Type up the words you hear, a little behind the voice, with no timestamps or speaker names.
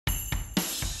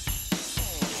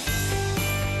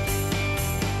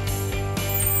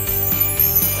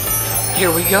Here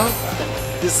we go.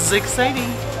 This is exciting.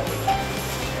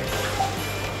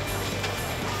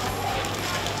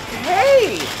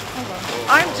 Hey!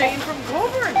 I'm Jane from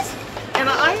Coburn's, and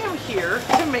I am here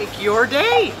to make your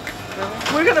day.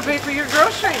 We're going to pay for your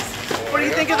groceries. What do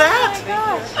you think of that? Here you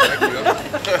go.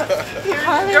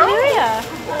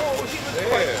 Oh, he was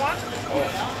quite wanted.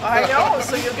 I know,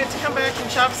 so you'll get to come back and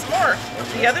shop some more.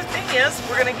 The other thing is,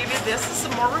 we're going to give you this as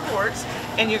some more rewards,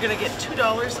 and you're going to get $2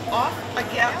 off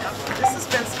again. This has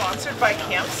been sponsored by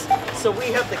Kemp's, so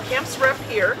we have the Kemp's rep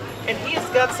here, and he has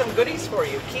got some goodies for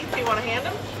you. Keith, do you want to hand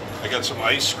him? I got some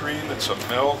ice cream and some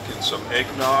milk and some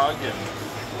eggnog and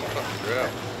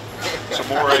some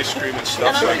more ice cream and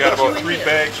stuff. So I got about 3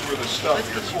 bags worth of stuff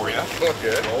here for you.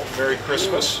 Okay. Merry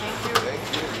Christmas.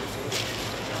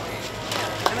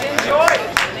 Enjoy.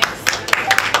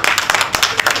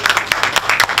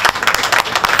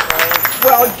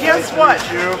 Well, guess what?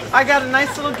 I got a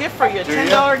nice little gift for you. A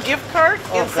 $10 gift card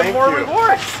and some more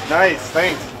rewards. Nice,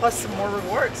 thanks. Plus some more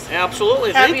rewards.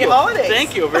 Absolutely. Thank Happy you. holidays.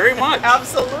 Thank you very much.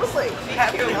 Absolutely.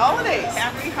 Happy holidays.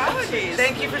 Happy holidays.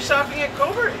 Thank you for shopping at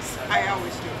Coburn's. I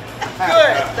always do.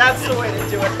 Good. That's the way to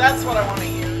do it. That's what I want to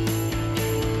hear.